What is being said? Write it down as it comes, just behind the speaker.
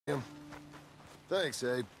Thanks,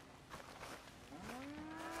 Abe.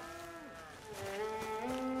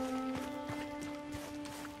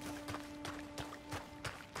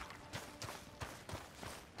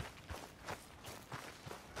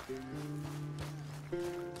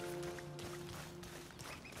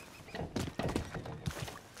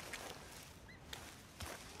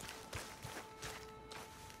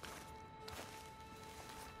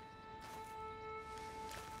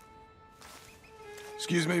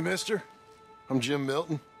 Excuse me, mister. I'm Jim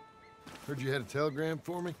Milton. Heard you had a telegram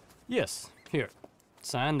for me? Yes, here.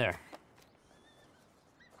 Sign there.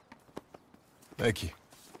 Thank you.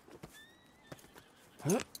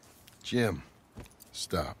 Huh? Jim,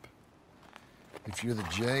 stop. If you're the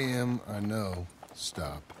JM I know,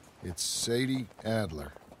 stop. It's Sadie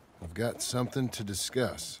Adler. I've got something to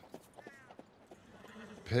discuss.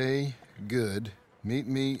 Pay good. Meet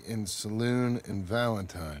me in Saloon in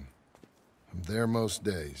Valentine. I'm there most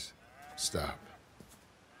days. Stop.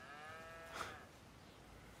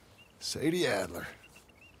 Sadie Adler.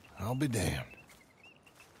 I'll be damned.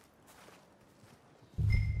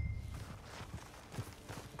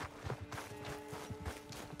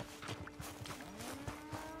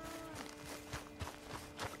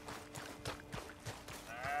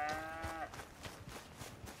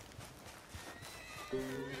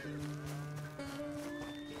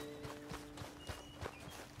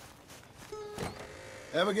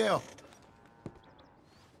 Abigail.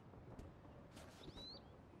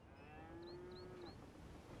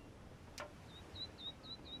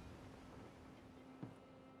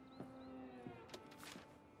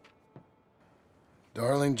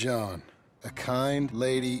 Darling John, a kind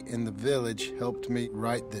lady in the village helped me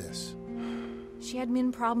write this. She had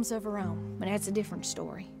men problems of her own, but that's a different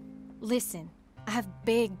story. Listen, I've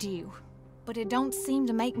begged you, but it don't seem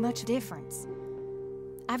to make much difference.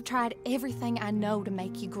 I've tried everything I know to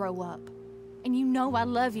make you grow up. And you know I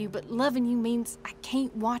love you, but loving you means I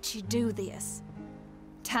can't watch you do this.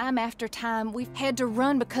 Time after time, we've had to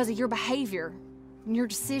run because of your behavior and your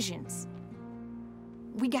decisions.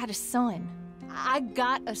 We got a son. I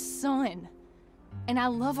got a son. And I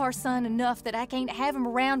love our son enough that I can't have him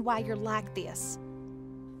around while you're like this.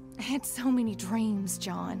 I had so many dreams,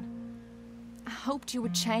 John. I hoped you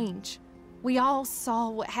would change. We all saw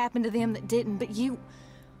what happened to them that didn't, but you...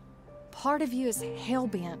 Part of you is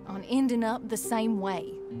hell-bent on ending up the same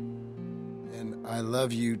way. And I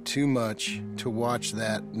love you too much to watch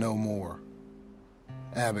that no more.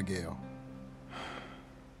 Abigail.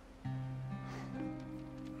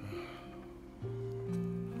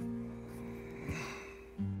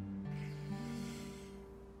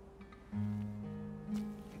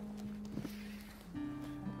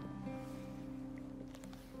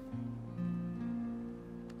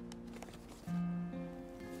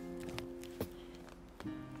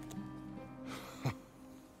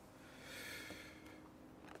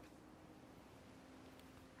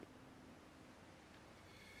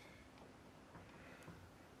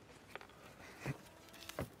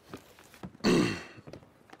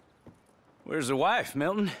 Where's the wife,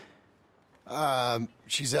 Milton?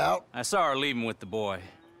 She's out. I saw her leaving with the boy.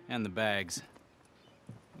 And the bags.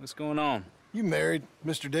 What's going on? You married,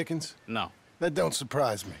 Mr. Dickens? No. That don't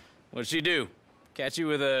surprise me. What'd she do? Catch you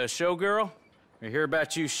with a showgirl? Or hear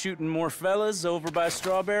about you shooting more fellas over by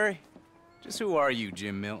Strawberry? Just who are you,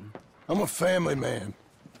 Jim Milton? I'm a family man.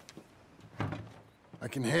 I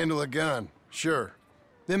can handle a gun, sure.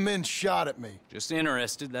 Them men shot at me. Just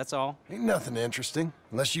interested, that's all. Ain't nothing interesting,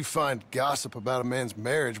 unless you find gossip about a man's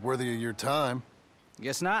marriage worthy of your time.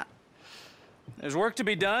 Guess not. There's work to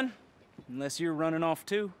be done, unless you're running off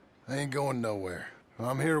too. I ain't going nowhere.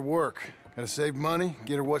 I'm here to work. Gotta save money,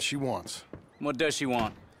 get her what she wants. What does she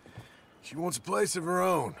want? She wants a place of her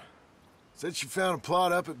own. Said she found a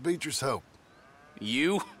plot up at Beecher's Hope.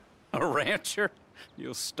 You? A rancher?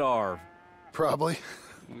 You'll starve. Probably.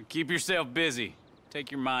 Keep yourself busy. Take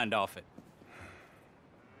your mind off it.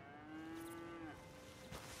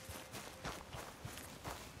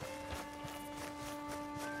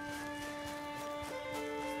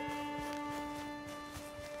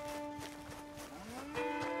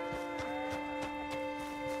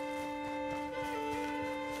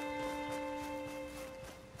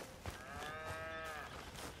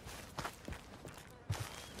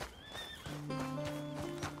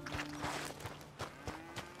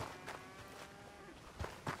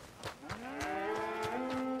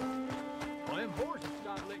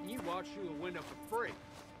 Through the window for free.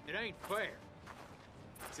 It ain't fair.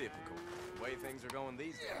 Typical. The way things are going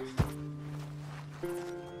these days.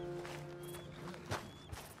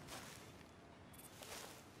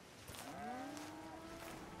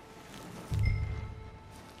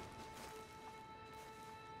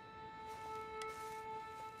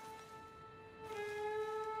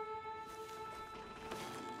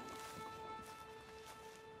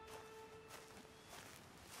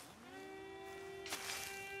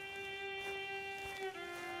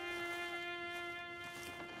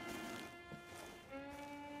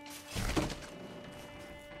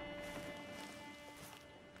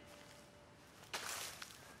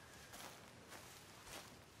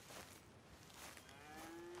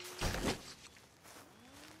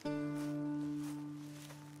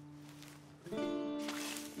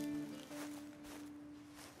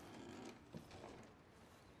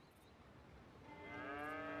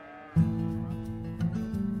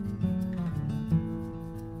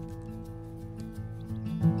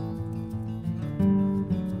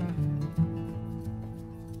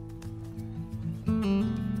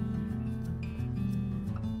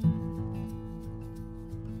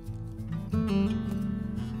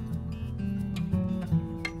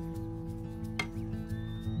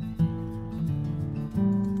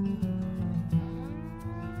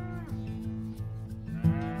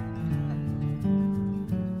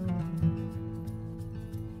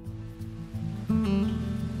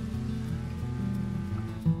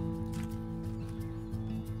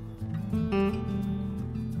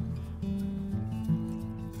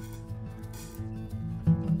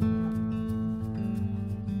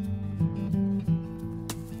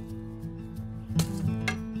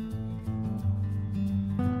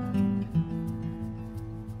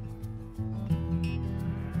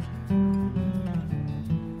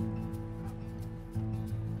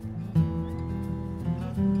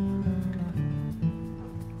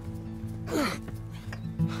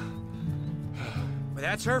 But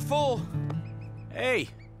that's her full. Hey,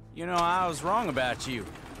 you know, I was wrong about you.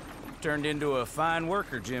 Turned into a fine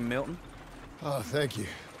worker, Jim Milton. Oh, thank you.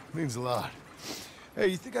 Means a lot. Hey,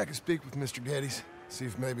 you think I could speak with Mr. Geddes? See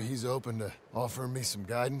if maybe he's open to offering me some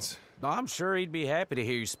guidance? I'm sure he'd be happy to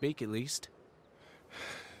hear you speak, at least.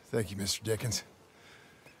 Thank you, Mr. Dickens.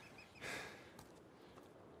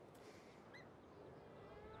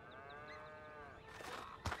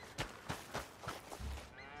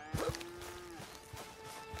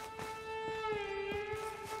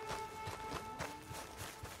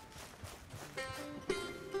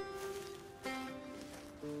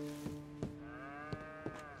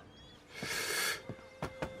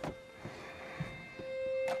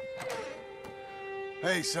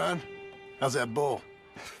 Hey, son. How's that bull?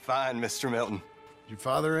 Fine, Mr. Milton. Your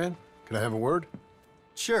father in? Can I have a word?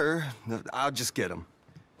 Sure, I'll just get him.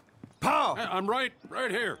 Pa! I'm right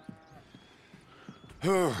here.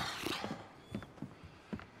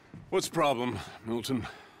 What's the problem, Milton?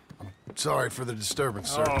 Sorry for the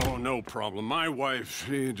disturbance, sir. Oh, no problem. My wife,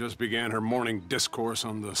 she just began her morning discourse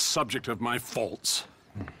on the subject of my faults.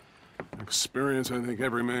 Experience I think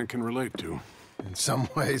every man can relate to. In some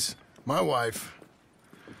ways, my wife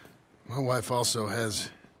also has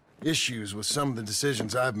issues with some of the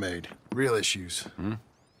decisions I've made. Real issues. Do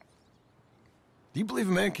you believe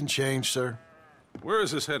a man can change, sir? Where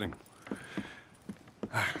is this heading?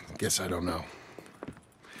 Guess I don't know.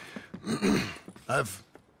 I've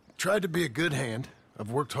tried to be a good hand.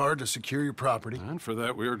 I've worked hard to secure your property. And for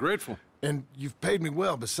that, we are grateful. And you've paid me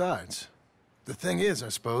well besides. The thing is, I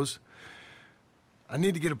suppose, I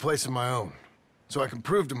need to get a place of my own, so I can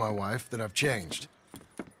prove to my wife that I've changed.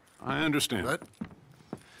 I understand. But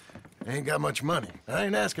I ain't got much money. I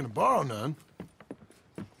ain't asking to borrow none.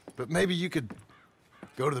 But maybe you could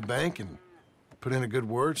go to the bank and put in a good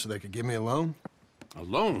word so they could give me a loan? A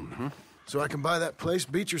loan, huh? So I can buy that place,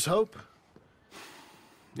 Beecher's Hope?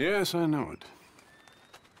 Yes, I know it.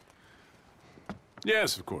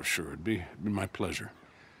 Yes, of course, sure. It'd be my pleasure.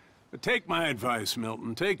 But take my advice,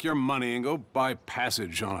 Milton. Take your money and go buy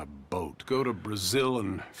passage on a boat. Go to Brazil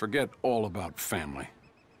and forget all about family.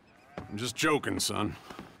 I'm just joking, son.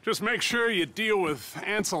 Just make sure you deal with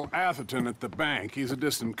Ansel Atherton at the bank. He's a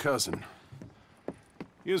distant cousin.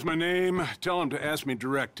 Use my name. Tell him to ask me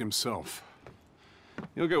direct himself.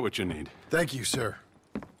 You'll get what you need. Thank you, sir.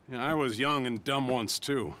 Yeah, I was young and dumb once,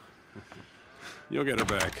 too. You'll get it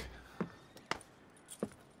back.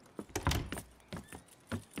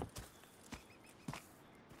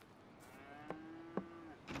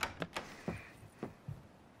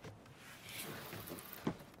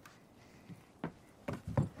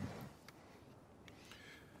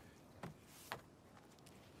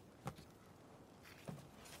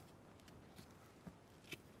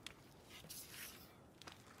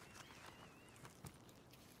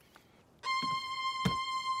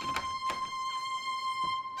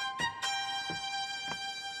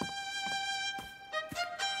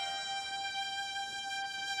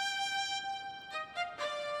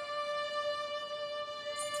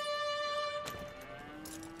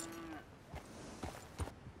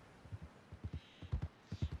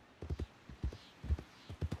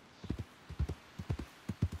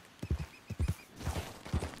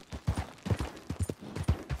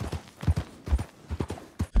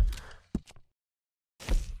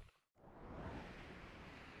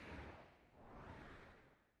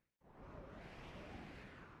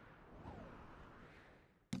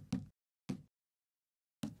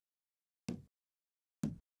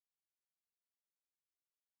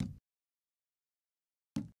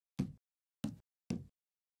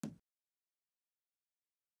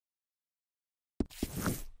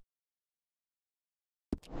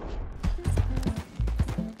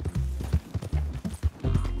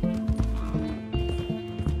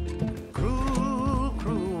 Cruel,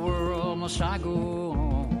 cruel world, must I go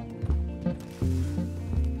on?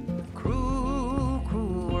 Cruel,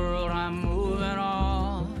 cruel world, I'm moving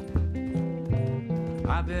on.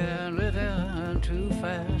 I've been living too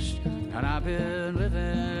fast, and I've been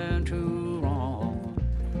living too wrong.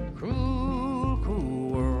 Cruel,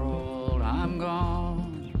 cruel world, I'm gone.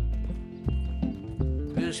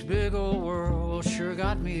 This big old world sure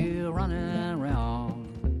got me running round.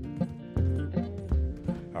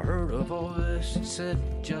 I heard a voice that said,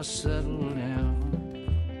 just settle down.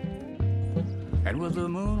 And with the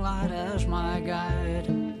moonlight as my guide,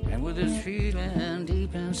 and with this feeling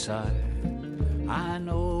deep inside, I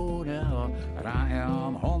know now that I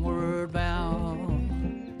am homeward bound.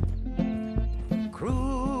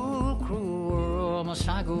 Cruel, cruel world, must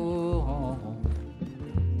I go home?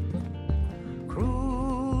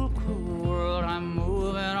 Cruel, cruel world, I'm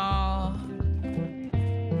moving on.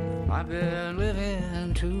 been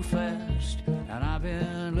living too fast, and I've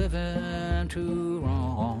been living too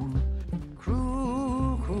wrong.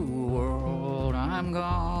 Cruel, cruel world, I'm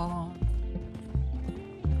gone.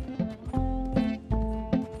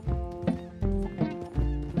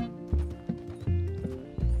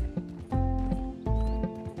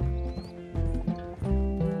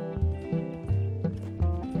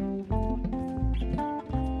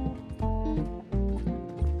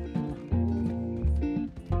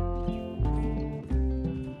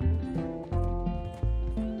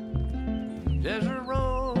 Desert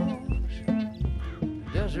roads,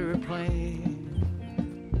 desert plain,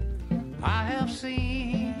 I have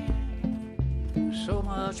seen so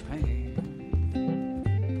much pain.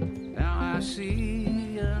 Now I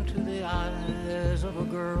see into the eyes of a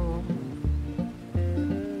girl.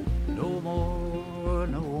 No more,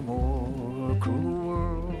 no more cruel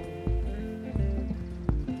world.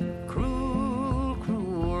 Cruel,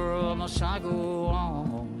 cruel world, must I go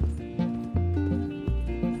on?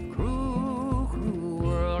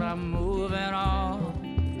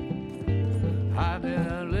 I've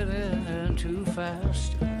been living too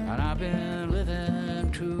fast, and I've been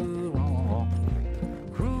living too wrong.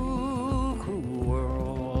 Cruel, cruel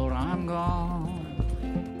world, I'm gone.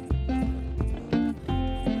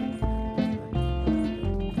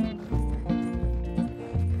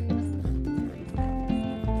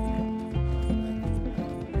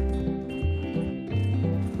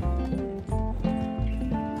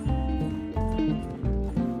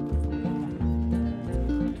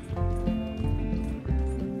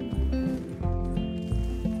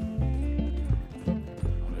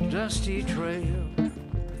 Dusty trail,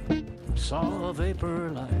 saw a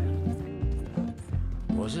vapor light.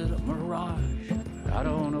 Was it a mirage? I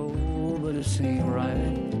don't know, but it seemed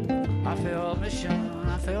right. I felt mission,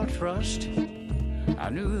 I felt trust. I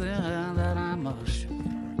knew then that I must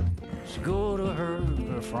go to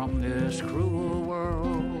her from this cruel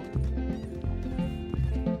world.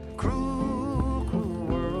 Cruel, cruel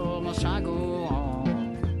world, must I go on?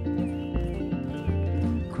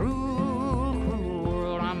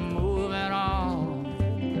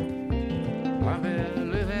 I've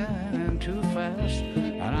been living too fast,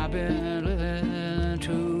 and I've been living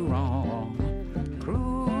too wrong.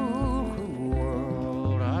 Cruel, cruel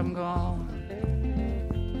world, I'm gone.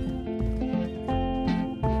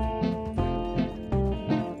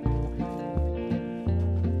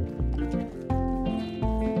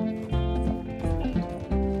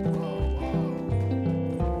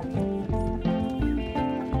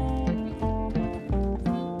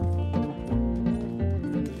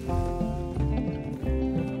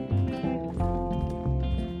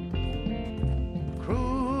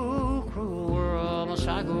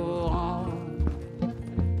 I go on.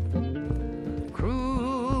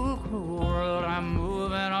 Cruel, cruel world, I'm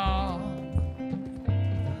moving on.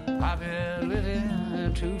 I've been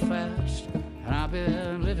living too fast, and I've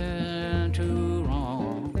been living too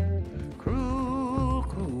wrong. Cruel,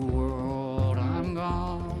 cruel world, I'm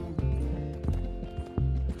gone.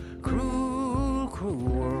 Cruel, cruel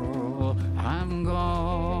world, I'm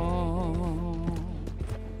gone.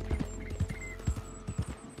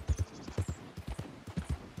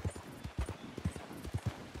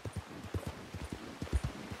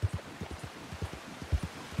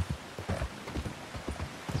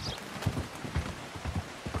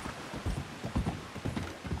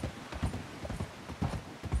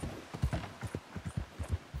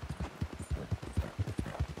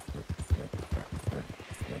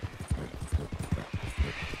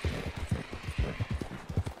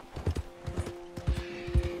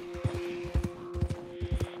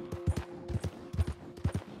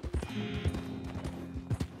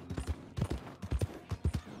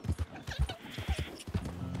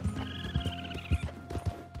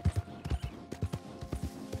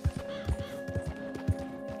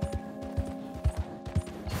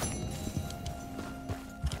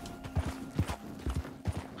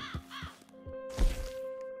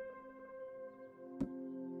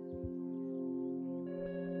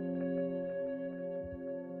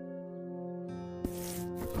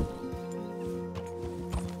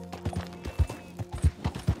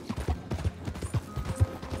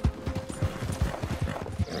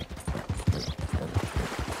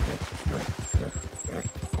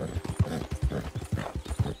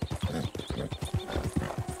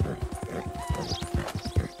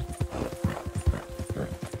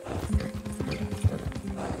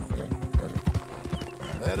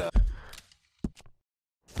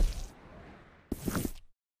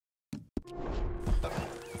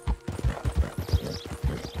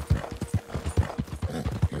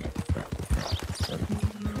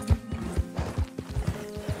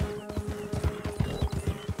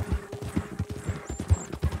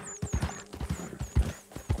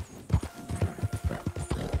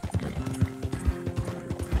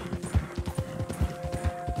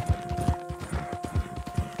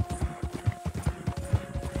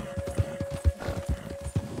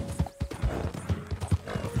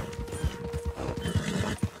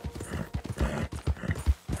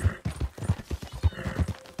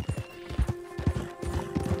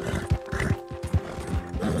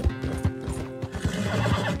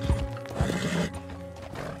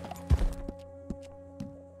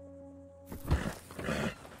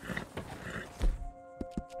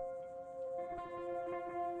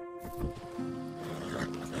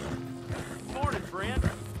 Morning, friend.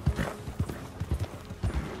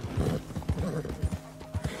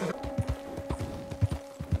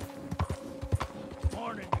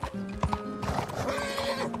 Morning.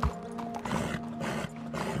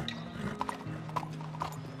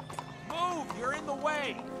 Move! You're in the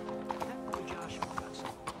way!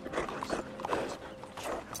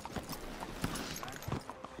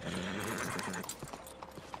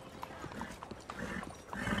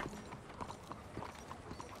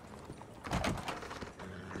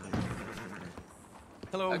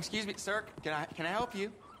 Hello. Excuse me, sir. Can I help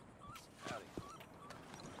you?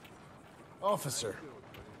 Officer.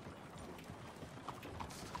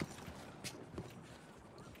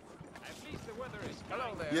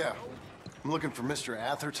 Hello there. Yeah. I'm looking for Mr.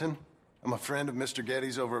 Atherton. I'm a friend of Mr.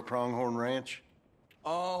 Getty's over at Pronghorn Ranch.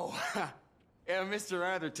 Oh, yeah, Mr.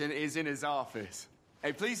 Atherton is in his office.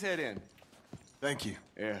 Hey, please head in. Thank you.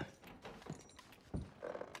 Yeah.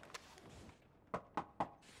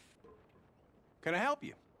 Can I help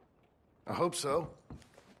you? I hope so.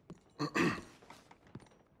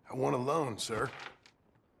 I want a loan, sir.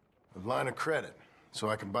 A line of credit, so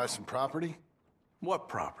I can buy some property. What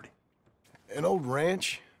property? An old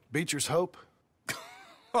ranch, Beecher's Hope.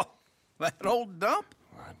 Oh, that old dump?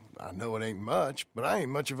 I know it ain't much, but I ain't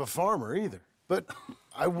much of a farmer either. But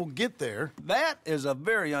I will get there. That is a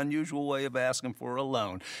very unusual way of asking for a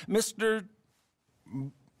loan. Mr.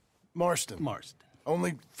 Marston. Marston.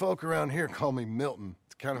 Only folk around here call me Milton.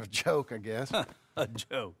 It's kind of a joke, I guess. A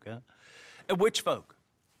joke, huh? And which folk?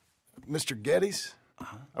 Mr. Getty's?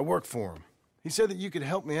 I work for him. He said that you could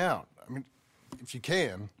help me out. I mean, if you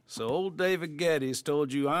can. So old David Geddes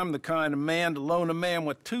told you I'm the kind of man to loan a man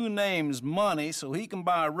with two names money so he can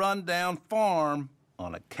buy a rundown farm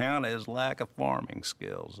on account of his lack of farming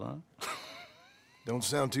skills, huh? Don't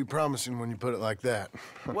sound too promising when you put it like that.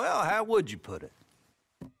 Well, how would you put it?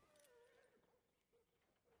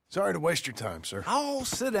 Sorry to waste your time, sir. Oh,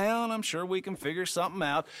 sit down. I'm sure we can figure something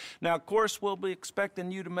out. Now, of course, we'll be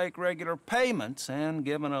expecting you to make regular payments, and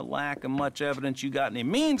given a lack of much evidence you got any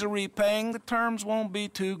means of repaying, the terms won't be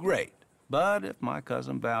too great. But if my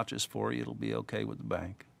cousin vouches for you, it'll be okay with the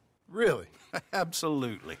bank. Really?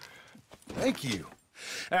 Absolutely. Thank you.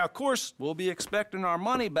 Now, of course, we'll be expecting our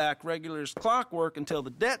money back regular as clockwork until the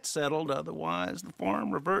debt's settled. Otherwise, the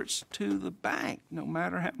farm reverts to the bank, no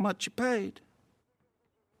matter how much you paid.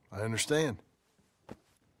 I understand.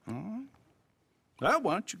 All right. Well,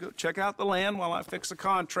 why don't you go check out the land while I fix the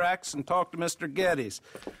contracts and talk to Mr. Geddes.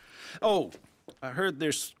 Oh, I heard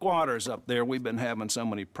there's squatters up there. We've been having so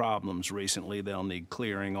many problems recently, they'll need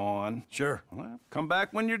clearing on. Sure. Well, come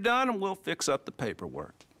back when you're done and we'll fix up the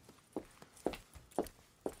paperwork.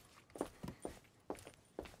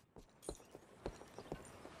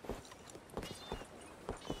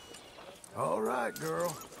 All right,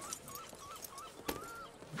 girl.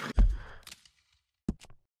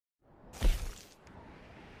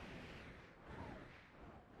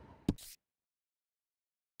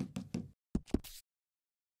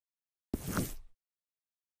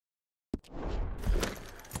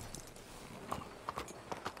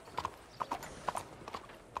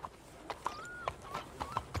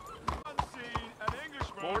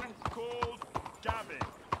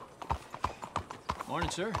 Morning,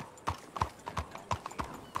 sir.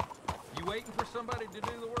 You waiting for somebody to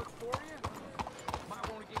do the work for you? Might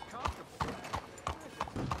want to get comfortable.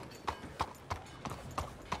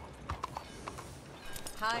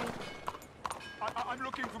 Hi. I'm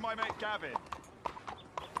looking for my mate Gavin.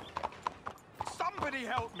 Somebody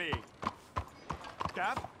help me!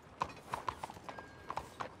 Gav?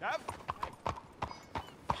 Gav?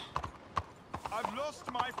 I've lost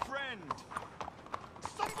my friend.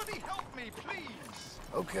 Somebody help me, please!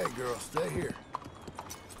 Okay, girl, stay here.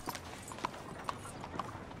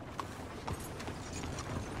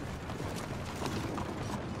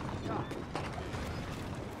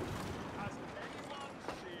 Has anyone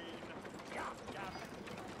seen Gavin?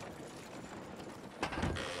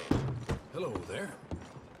 Hello there.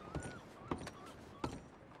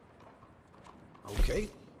 Okay,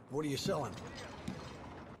 what are you selling?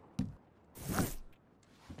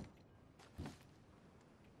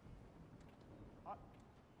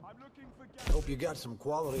 Hope you got some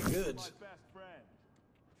quality goods.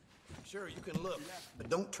 Sure, you can look, but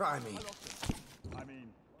don't try me.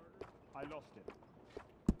 I lost it.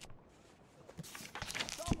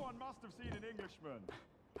 Someone must have seen an Englishman.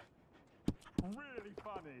 Really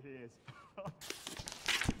funny he is.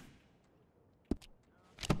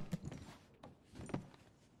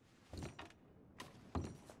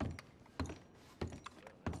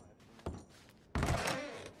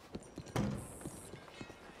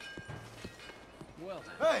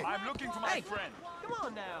 Hey! I'm looking for my friend. Come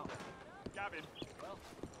on now. Gavin.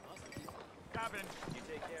 Gavin. You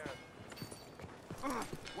take care of it.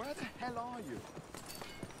 Where the hell are you?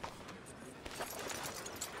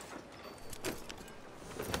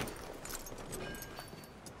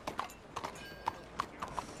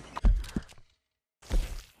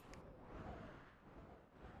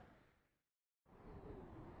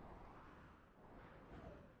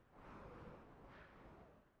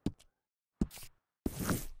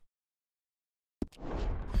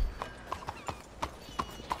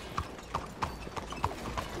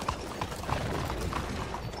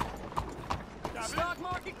 Stock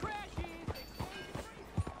market crashes.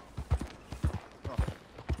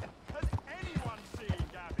 Has anyone seen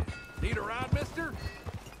Gavin? Need a ride, mister?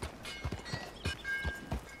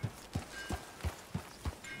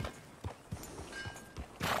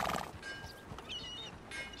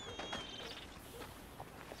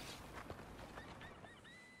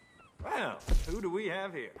 Well, who do we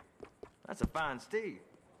have here? That's a fine steed.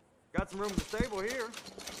 Got some room in the stable here.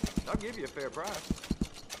 I'll give you a fair price.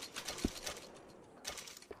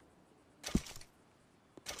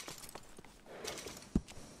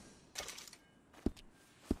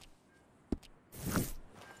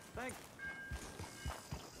 Thank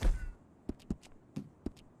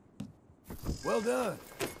you. Well done.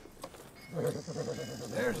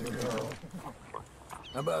 There's a girl.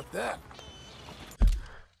 How about that?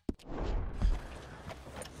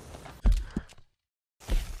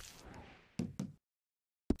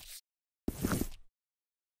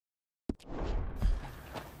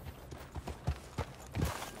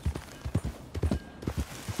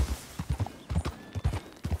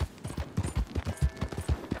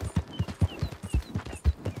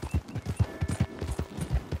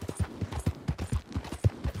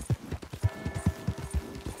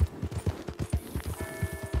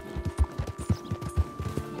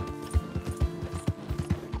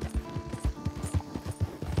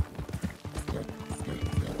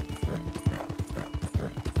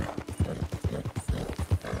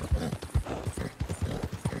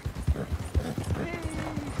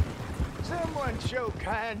 Someone show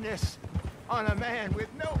kindness on a man with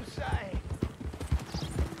no sight.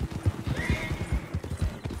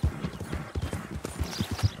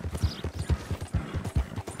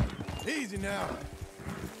 Easy now.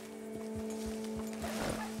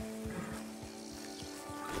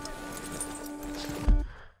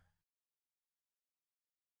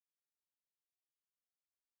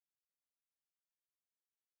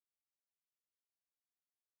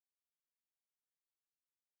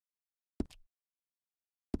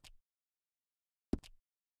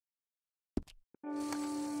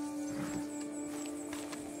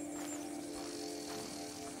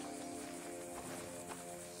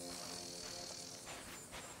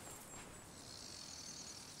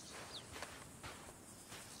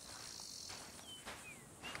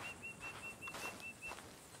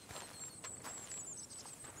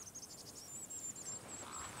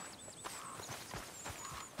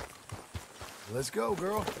 Let's go,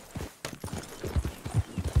 girl.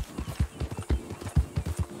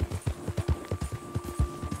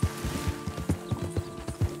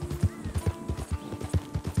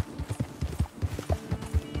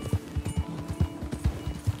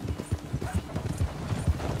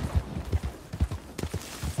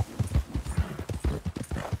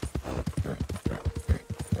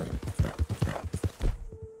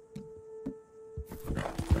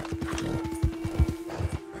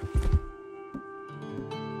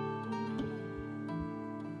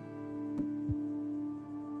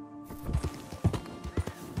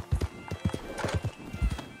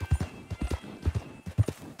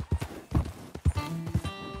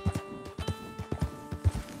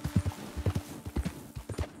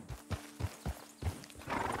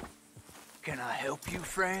 Can I help you,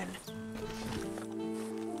 friend?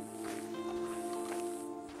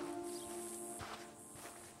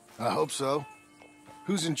 I hope so.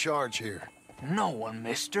 Who's in charge here? No one,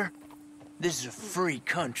 mister. This is a free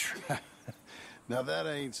country. Now that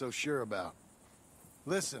I ain't so sure about.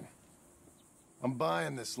 Listen, I'm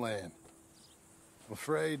buying this land. I'm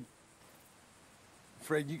afraid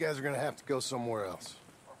you guys are gonna have to go somewhere else.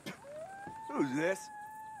 Who's this?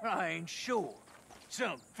 I ain't sure.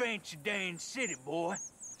 Some fancy Dan city boy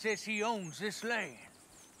says he owns this land.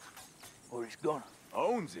 Or he's gonna.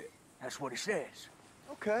 Owns it? That's what he says.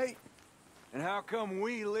 Okay. And how come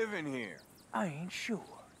we live in here? I ain't sure.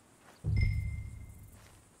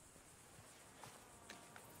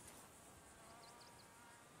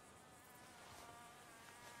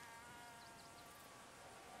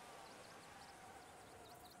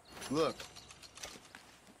 Look.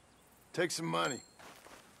 Take some money.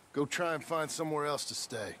 Go try and find somewhere else to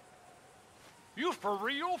stay. You for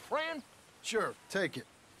real, friend? Sure, take it.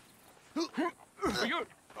 You're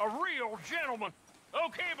a real gentleman.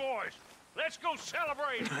 Okay, boys, let's go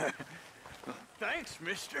celebrate. Thanks,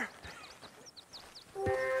 mister.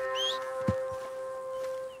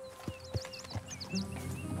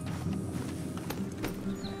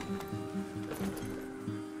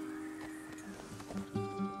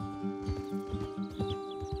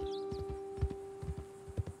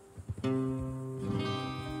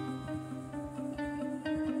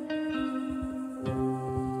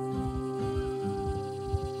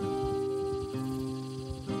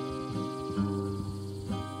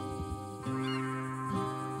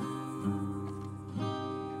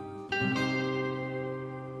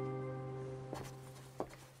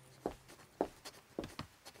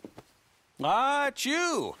 Ah, it's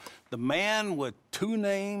you, the man with 2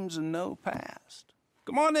 names and no past.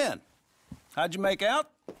 Come on in. How'd you make out?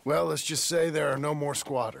 Well, let's just say there are no more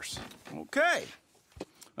squatters. Okay.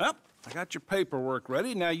 Well, I got your paperwork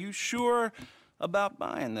ready. Now, you sure about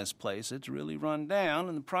buying this place? It's really run down,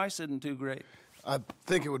 and the price isn't too great. I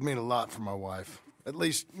think it would mean a lot for my wife. At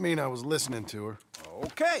least mean I was listening to her.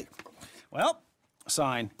 Okay. Well,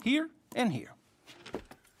 sign here and here.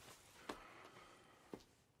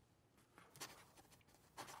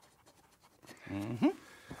 Mm-hmm.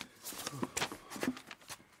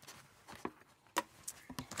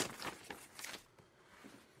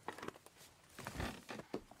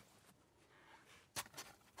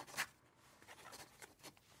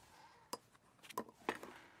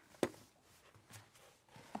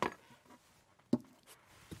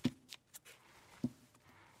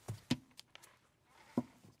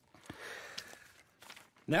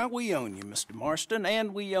 Now we own you, Mr. Marston,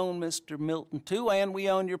 and we own Mr. Milton, too, and we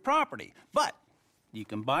own your property. But you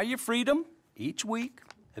can buy your freedom each week.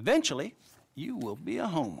 Eventually, you will be a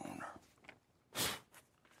homeowner.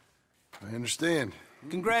 I understand.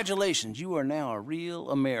 Congratulations, you are now a real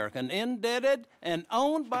American, indebted and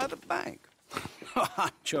owned by the bank.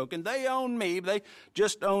 I'm joking. They own me. They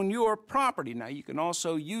just own your property. Now, you can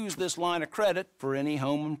also use this line of credit for any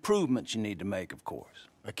home improvements you need to make, of course.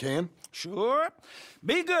 I can? Sure.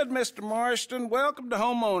 Be good, Mr. Marston. Welcome to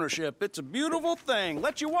home ownership. It's a beautiful thing.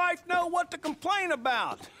 Let your wife know what to complain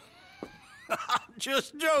about.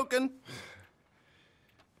 Just joking.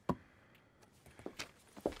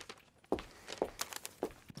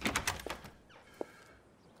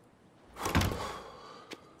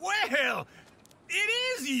 Well,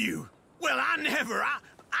 it is you. Well, I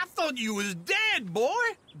thought you was dead, boy.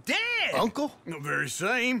 Dead. Uncle? The very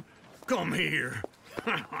same. Come here.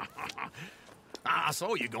 I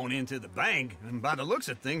saw you going into the bank, and by the looks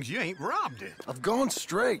of things, you ain't robbed it. I've gone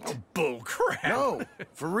straight. Oh, bull crap. No,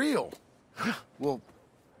 for real. Well,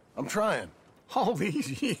 I'm trying. All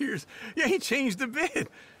these years, you ain't changed a bit.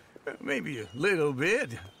 Maybe a little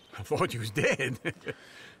bit. I thought you was dead.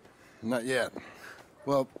 Not yet.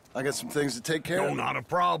 Well, I got some things to take care of. No, not a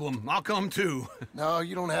problem. I'll come too. No,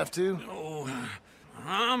 you don't have to. No,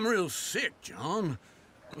 I'm real sick, John.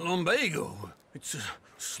 Lumbago. It's a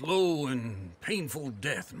slow and painful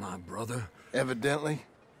death, my brother. Evidently.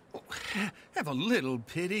 Have a little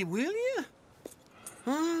pity, will you?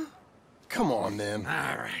 Huh? Come on, then. All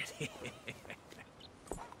right.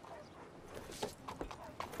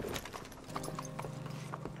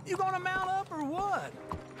 You gonna mount up or what?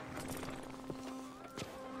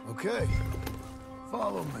 Okay.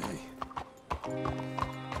 Follow me.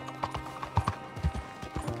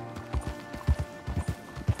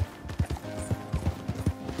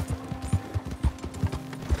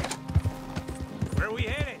 Where are we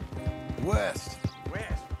headed? West.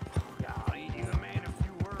 West. I'll eat you a man a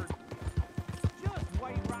few words. Just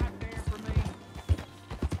wait right there for me.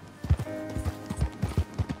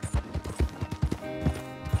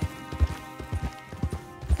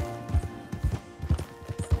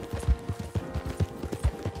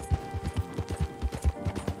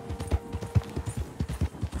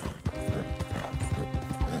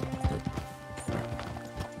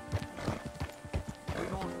 We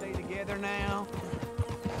gonna stay together now?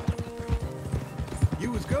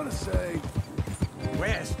 You was gonna say...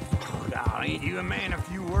 West. I'll ain't you a man a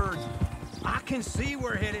few words. I can see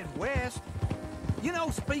we're headed west. You know,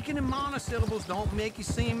 speaking in monosyllables don't make you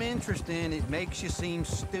seem interesting. It makes you seem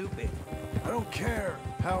stupid. I don't care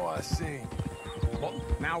how I sing. Well,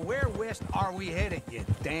 now where west are we headed, you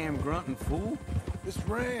damn grunting fool? This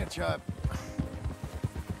ranch A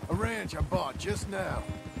ranch I bought just now.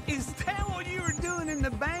 Is that what you were doing in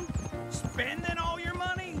the bank? Spending all your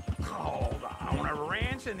money? Oh, on a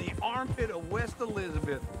ranch in the armpit of West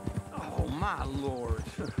Elizabeth. Oh, my lord.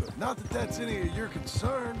 Not that that's any of your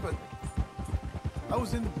concern, but I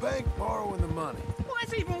was in the bank borrowing the money. Well,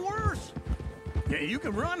 that's even worse. Yeah, you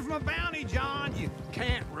can run from a bounty, John. You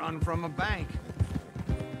can't run from a bank.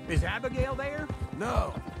 Is Abigail there?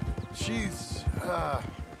 No. She's, her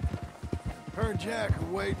and Jack are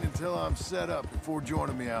waiting until I'm set up before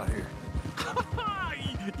joining me out here.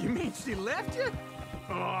 You mean she left you?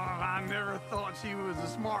 Oh, I never thought she was a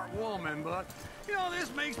smart woman, but, you know,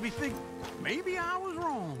 this makes me think maybe I was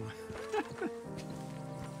wrong.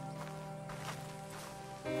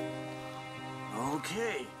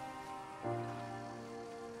 Okay.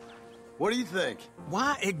 What do you think?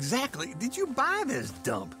 Why exactly did you buy this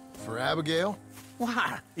dump? For Abigail?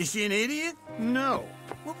 Why? Is she an idiot? No.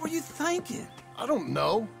 What were you thinking? I don't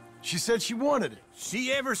know. She said she wanted it.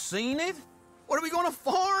 She ever seen it? What are we gonna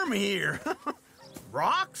farm here?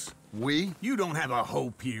 Rocks? We? You don't have a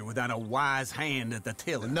hope here without a wise hand at the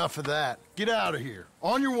tiller. Enough of that. Get out of here.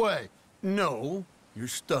 On your way. No, you're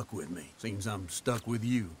stuck with me. Seems I'm stuck with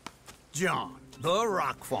you. John, the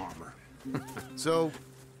rock farmer. So,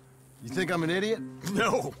 you think I'm an idiot?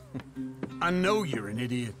 No. I know you're an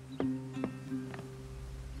idiot.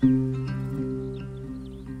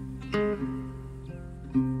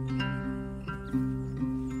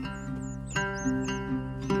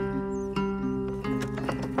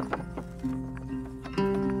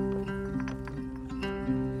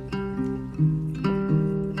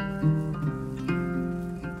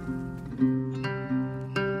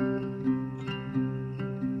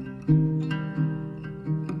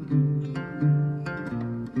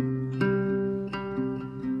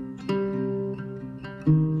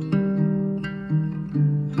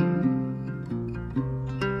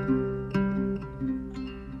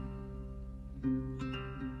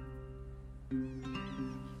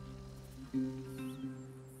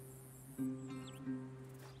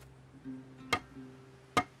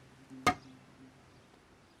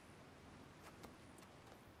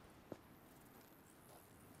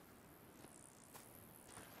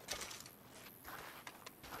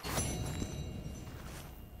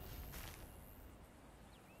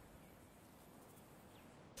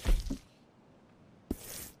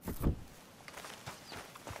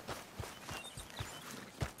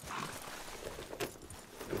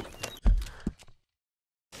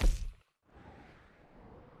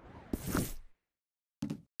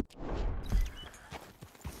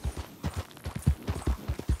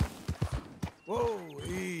 Whoa,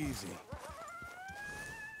 easy.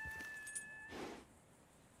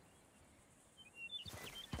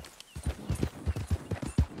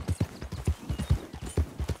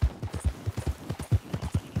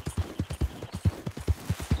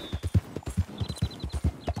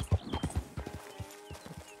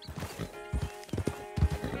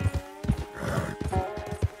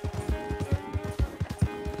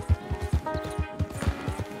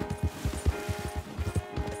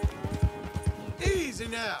 Easy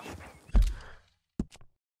now.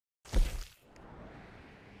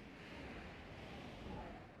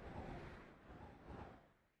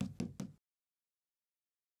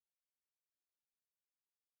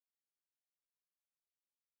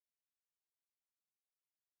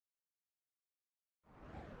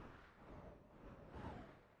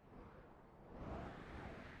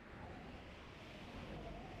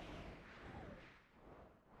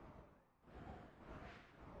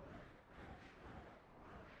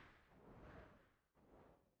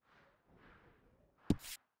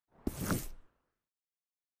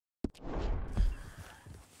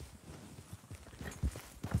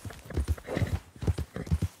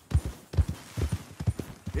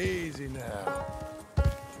 Easy now.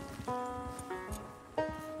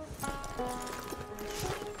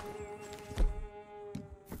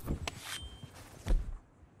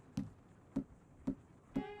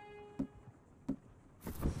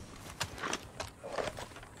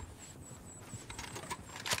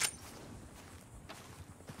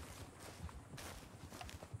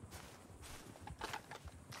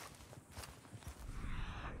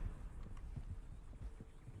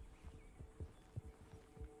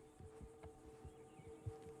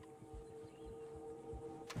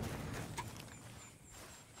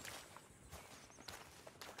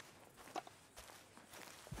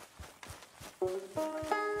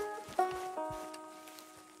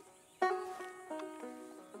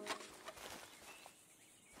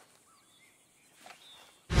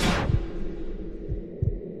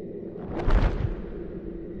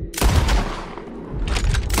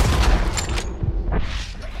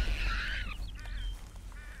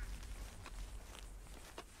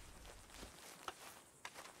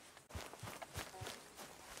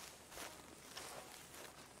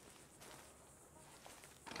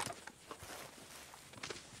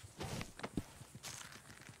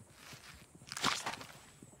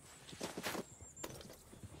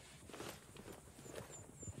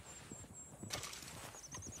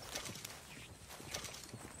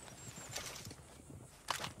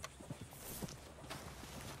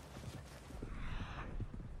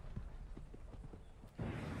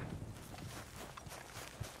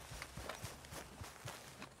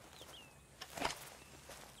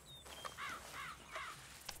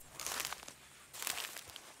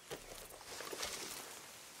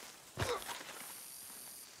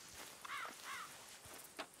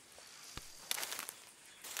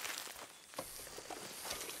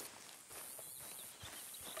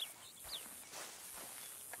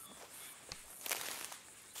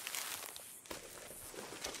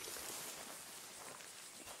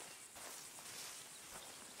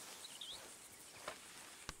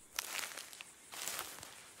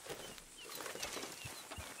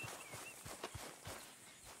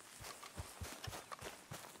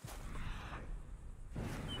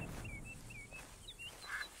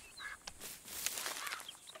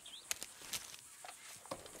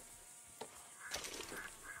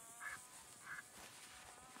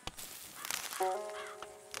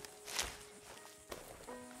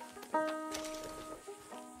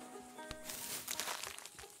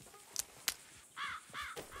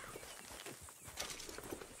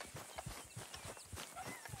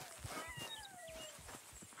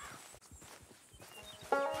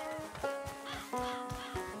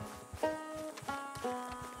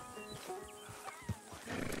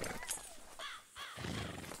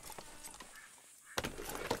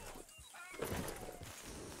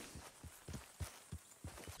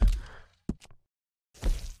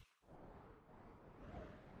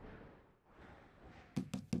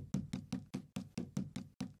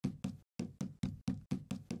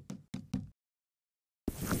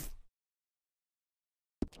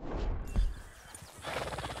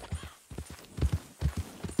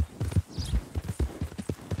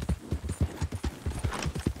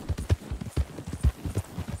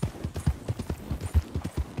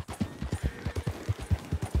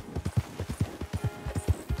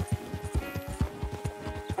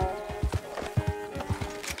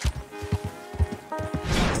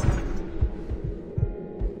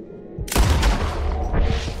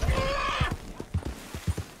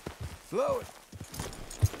 going.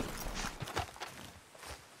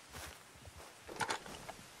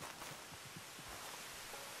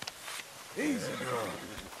 Easy, girl.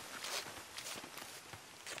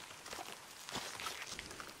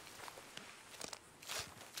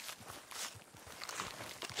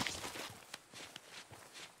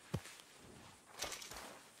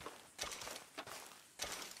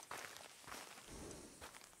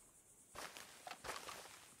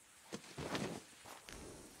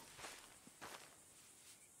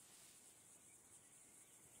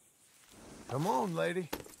 Come on, lady.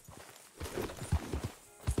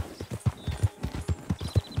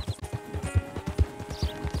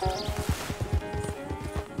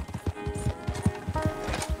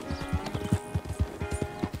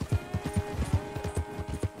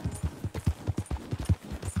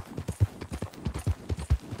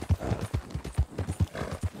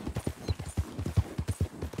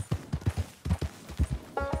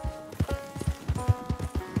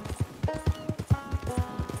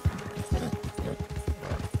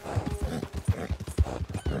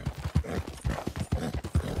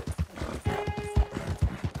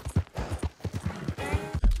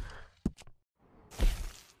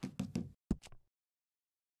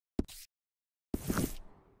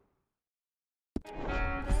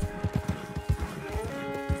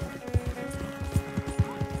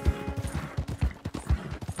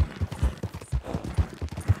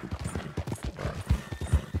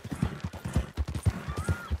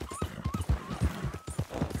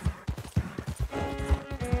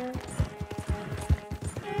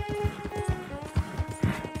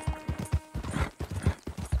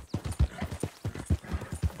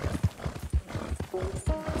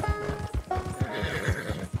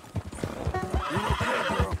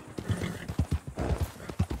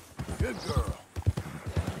 Good girl.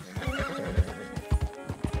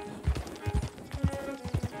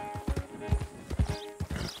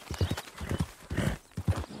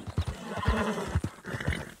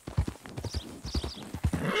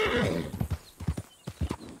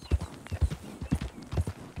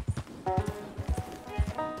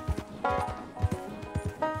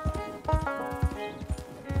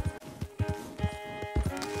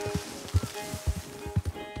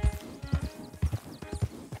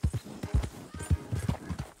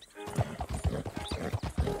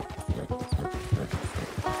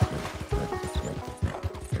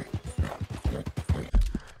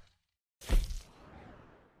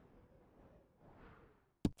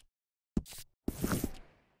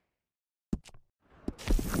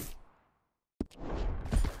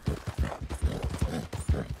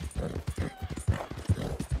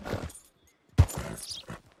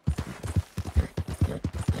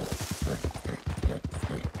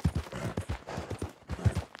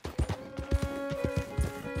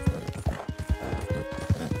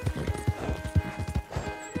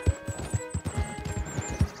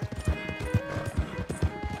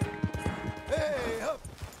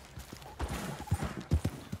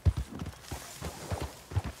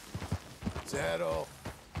 Saddle.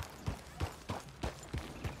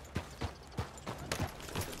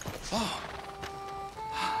 Oh.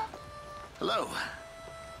 Hello.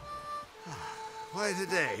 Quite a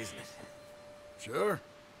day, isn't it? Sure.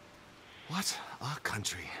 What a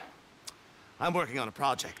country. I'm working on a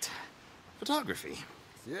project. Photography.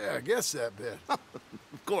 Yeah, I guess that bit.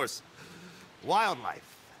 Of course.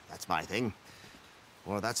 Wildlife. That's my thing.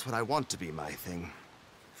 Or that's what I want to be my thing.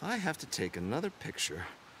 If I have to take another picture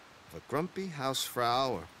of a grumpy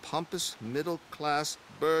housefrau or pompous middle-class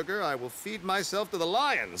burgher, I will feed myself to the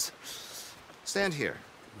lions. Stand here.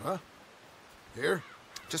 Huh? Here?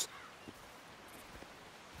 Just...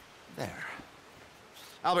 there.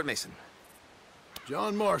 Albert Mason.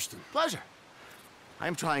 John Marston. Pleasure.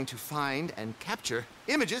 I'm trying to find and capture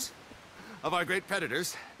images of our great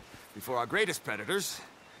predators before our greatest predators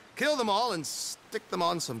kill them all and stick them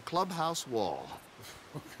on some clubhouse wall.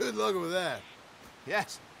 Good luck with that.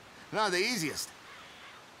 Yes. Not the easiest.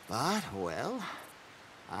 But, well,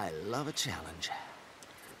 I love a challenge.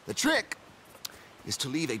 The trick is to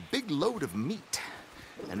leave a big load of meat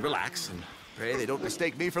and relax and pray they don't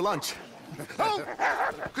mistake me for lunch. Oh!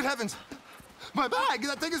 Good heavens! My bag!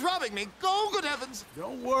 That thing is robbing me! Oh, good heavens!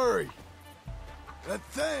 Don't worry. That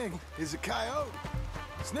thing is a coyote.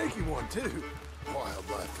 Sneaky one, too.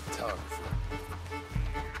 Wildlife photographer.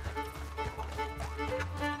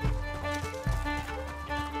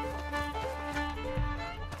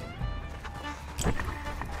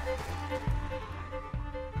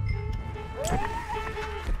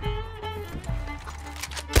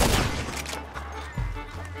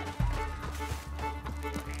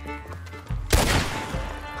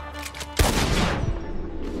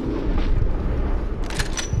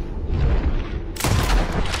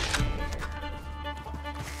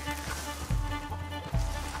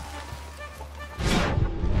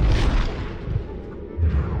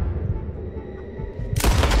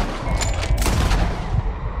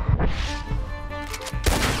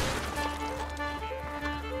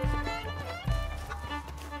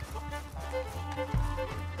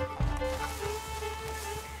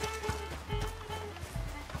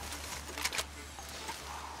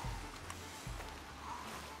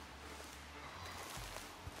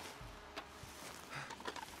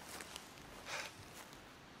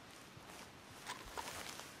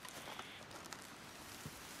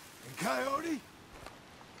 Coyote.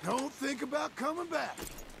 Don't think about coming back.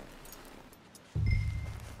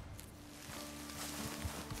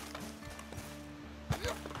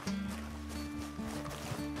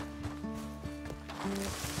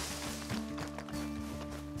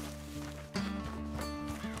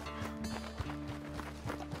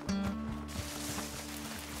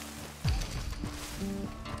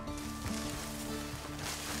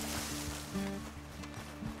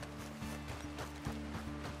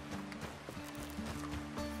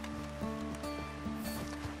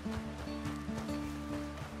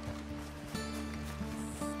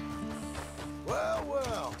 Well,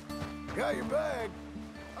 well. Got your bag.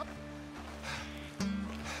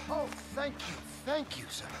 Oh, thank you,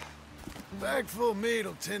 sir. Bag full of meat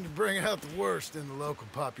will tend to bring out the worst in the local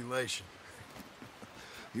population.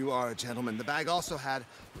 You are a gentleman. The bag also had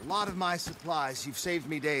a lot of my supplies. You've saved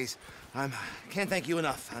me days. Can't thank you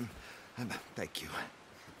enough. Thank you.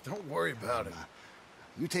 Don't worry about it.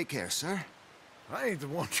 You take care, sir. I ain't the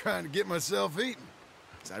one trying to get myself eaten.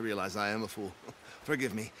 I realize I am a fool.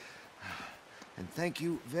 Forgive me. And thank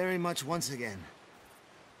you very much once again.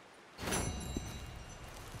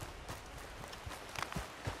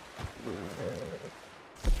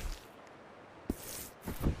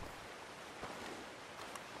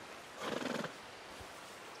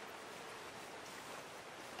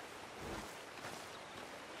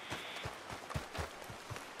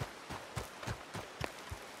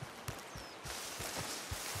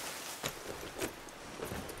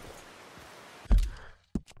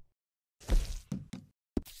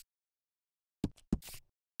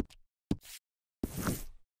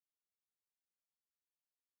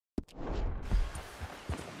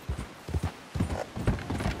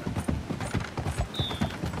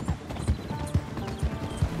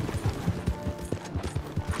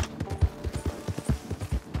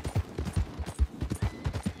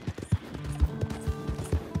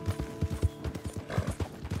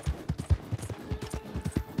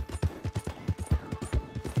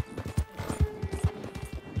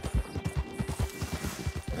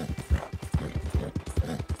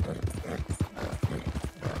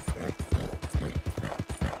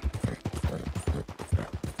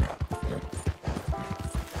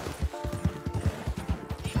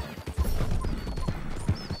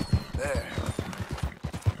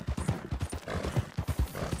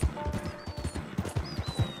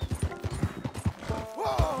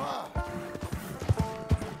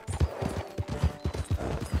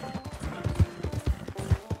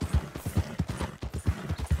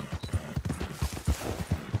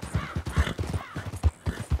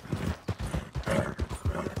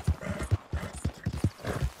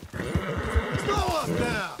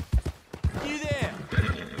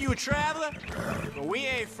 You a traveler? Well, we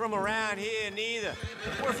ain't from around here neither.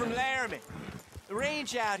 We're from Laramie. The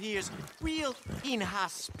range out here is real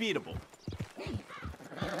inhospitable.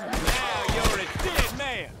 Now you're a dead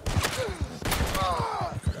man.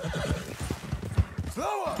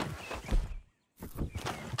 Slower!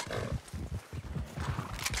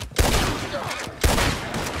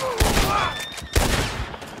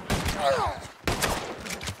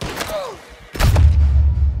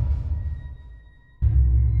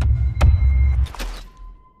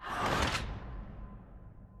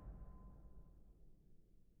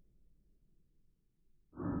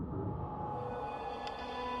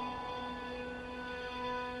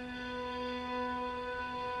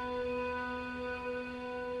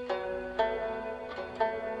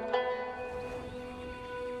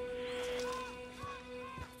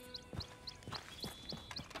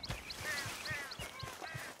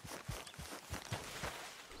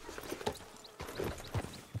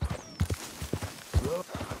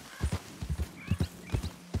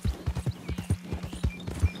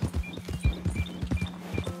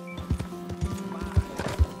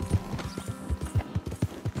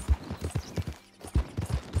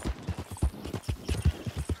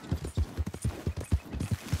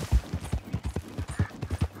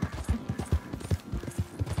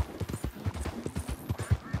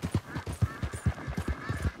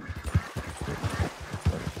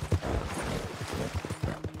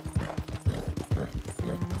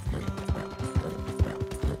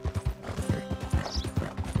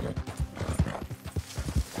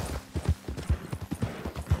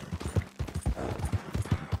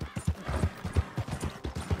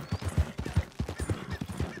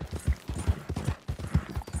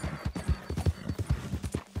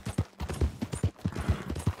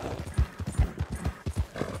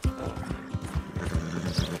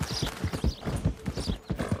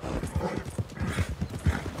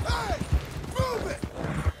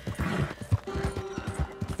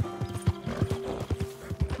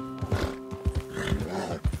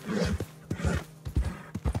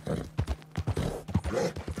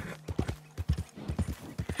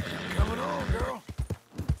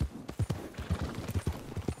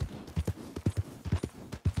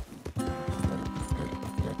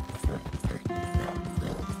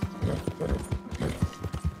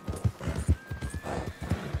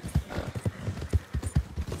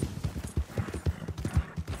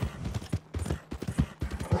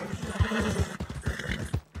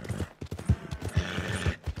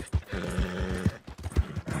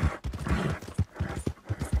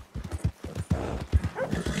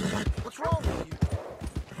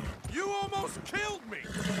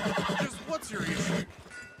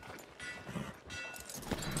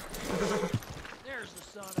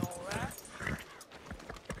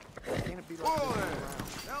 Whoa there.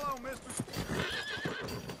 Hello, mister.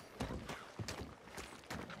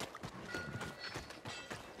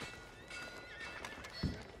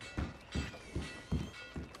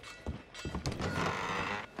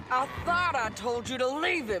 I thought I told you to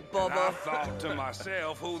leave it, Bubba. I thought to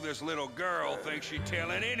myself who this little girl thinks she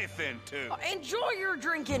telling anything to. Enjoy your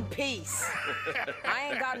drink in peace. I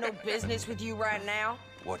ain't got no business with you right now.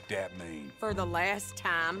 What that mean? For the last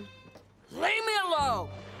time, leave me alone.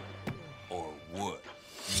 Or what?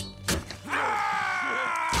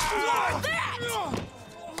 What's that?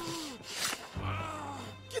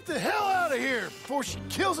 Get the hell out of here before she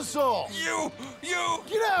kills us all! You!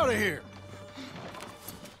 Get out of here!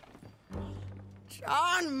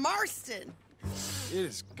 John Marston. It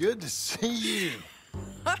is good to see you.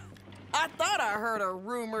 I thought I heard a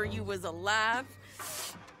rumor you was alive.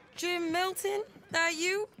 Jim Milton, that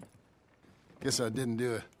you? Guess I didn't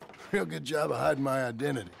do a real good job of hiding my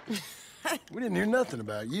identity. We didn't hear nothing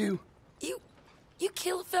about you. You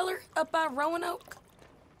kill a feller up by Roanoke?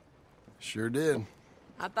 Sure did.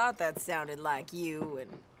 I thought that sounded like you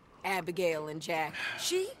and Abigail and Jack.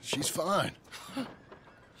 She's fine.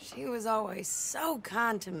 She was always so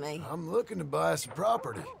kind to me. I'm looking to buy some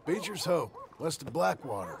property. Beecher's Hope, west of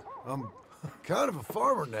Blackwater. I'm kind of a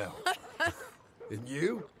farmer now. And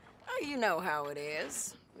you? Oh, you know how it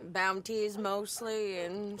is. Bounties mostly,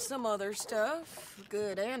 and some other stuff,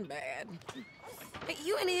 good and bad. Hey,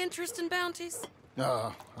 you any interest in bounties?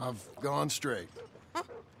 I've gone straight.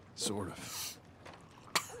 Sort of.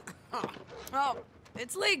 Well,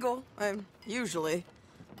 it's legal, usually.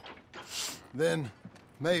 Then,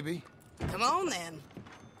 maybe. Come on, then.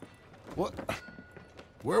 What?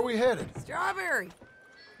 Where are we headed? Strawberry.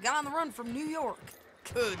 Got on the run from New York.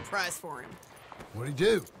 Good price for him. What'd he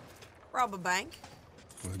do? Rob a bank.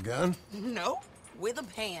 With a gun? No, with a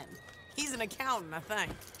pen. He's an accountant, I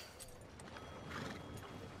think.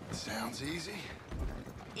 Sounds easy.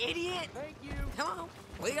 Idiot. Thank you. Come on,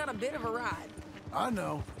 we got a bit of a ride. I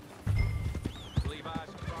know.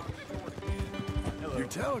 Your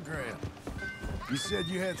telegram. You said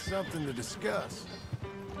you had something to discuss.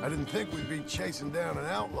 I didn't think we'd be chasing down an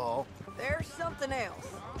outlaw. There's something else.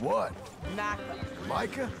 What? Micah.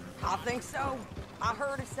 Micah? I think so. I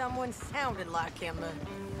heard of someone sounded like him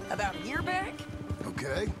about a year back.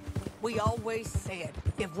 Okay. We always said,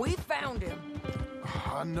 if we found him...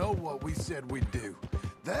 I know what we said we'd do.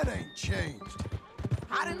 That ain't changed.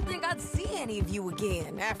 I didn't think I'd see any of you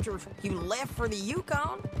again after you left for the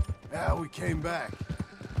Yukon. We came back.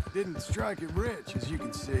 Didn't strike it rich, as you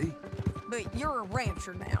can see. But you're a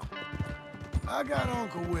rancher now. I got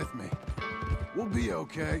Uncle with me. We'll be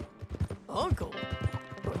okay. Uncle?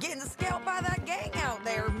 Getting scalped by that gang out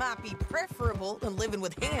there might be preferable than living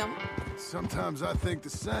with him. Sometimes I think the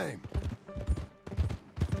same.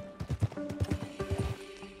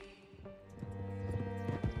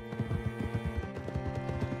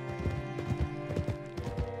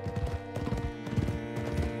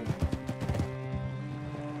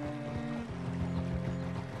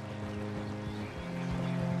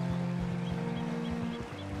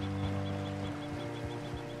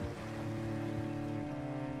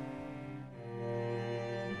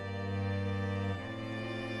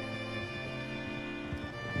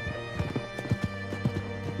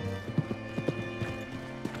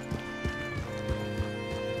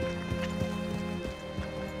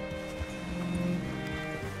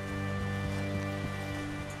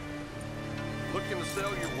 Looking to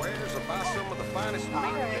sell your wares or buy some of the finest meat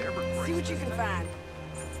to ever grace? See what you can find.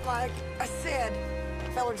 Like I said,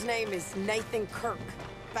 feller's name is Nathan Kirk.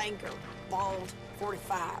 Banker, bald,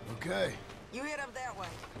 45. Okay. You head up that way.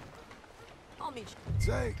 I'll meet you.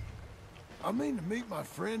 Say, I mean to meet my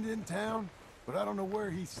friend in town, but I don't know where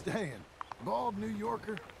he's staying. Bald New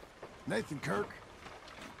Yorker, Nathan Kirk.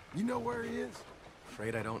 You know where he is?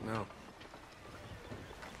 Afraid I don't know.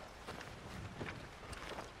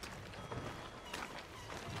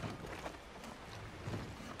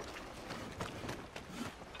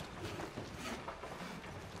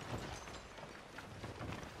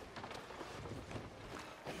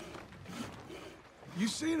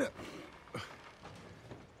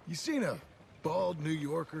 You seen a bald New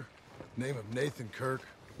Yorker, name of Nathan Kirk,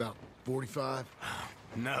 about 45?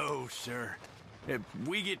 No, sir.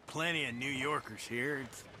 We get plenty of New Yorkers here.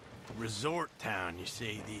 It's a resort town, you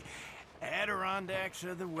see. The Adirondacks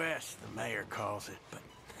of the West, the mayor calls it, but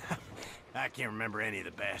I can't remember any of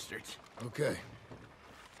the bastards. Okay.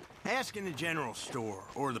 Ask in the general store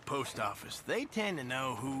or the post office. They tend to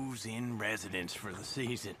know who's in residence for the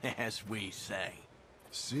season, as we say.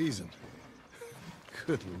 Season?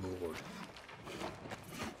 Good Lord.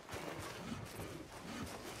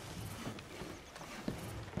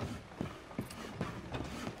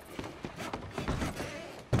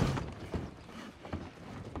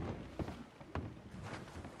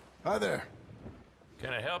 Hi there.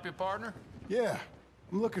 Can I help you, partner? Yeah,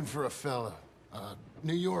 I'm looking for a fella.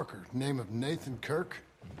 New Yorker, name of Nathan Kirk.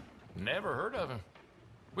 Never heard of him.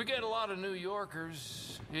 We get a lot of New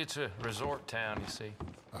Yorkers. It's a resort town, you see.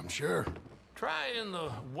 I'm sure. Try in the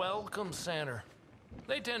Welcome Center.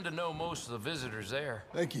 They tend to know most of the visitors there.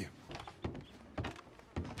 Thank you.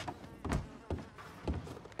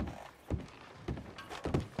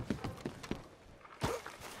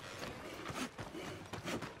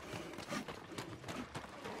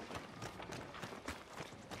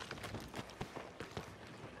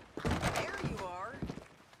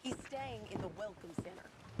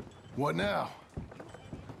 What now?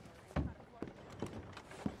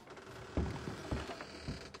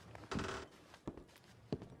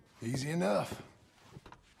 Easy enough.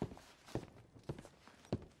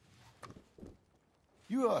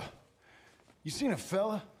 You seen a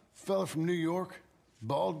fella? Fella from New York?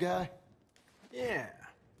 Bald guy? Yeah.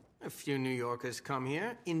 A few New Yorkers come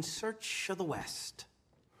here in search of the West.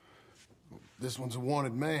 This one's a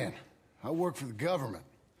wanted man. I work for the government.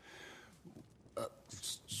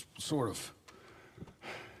 Sort of.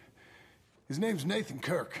 His name's Nathan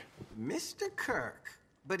Kirk. Mr. Kirk?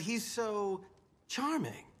 But he's so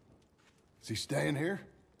charming. Is he staying here?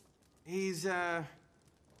 He's, up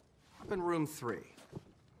in room 3.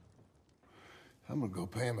 I'm gonna go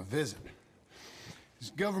pay him a visit.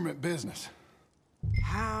 It's government business.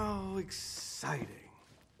 How exciting.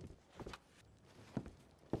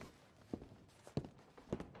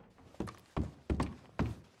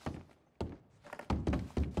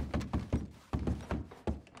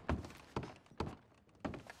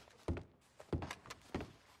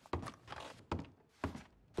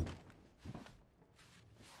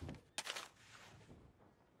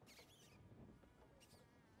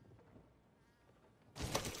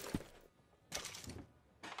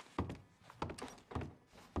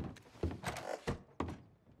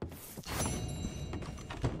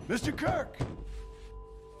 Mr. Kirk!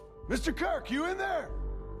 Mr. Kirk, you in there?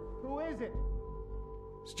 Who is it?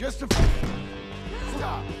 It's just a...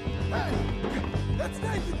 Stop! Hey! That's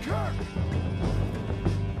Nathan Kirk!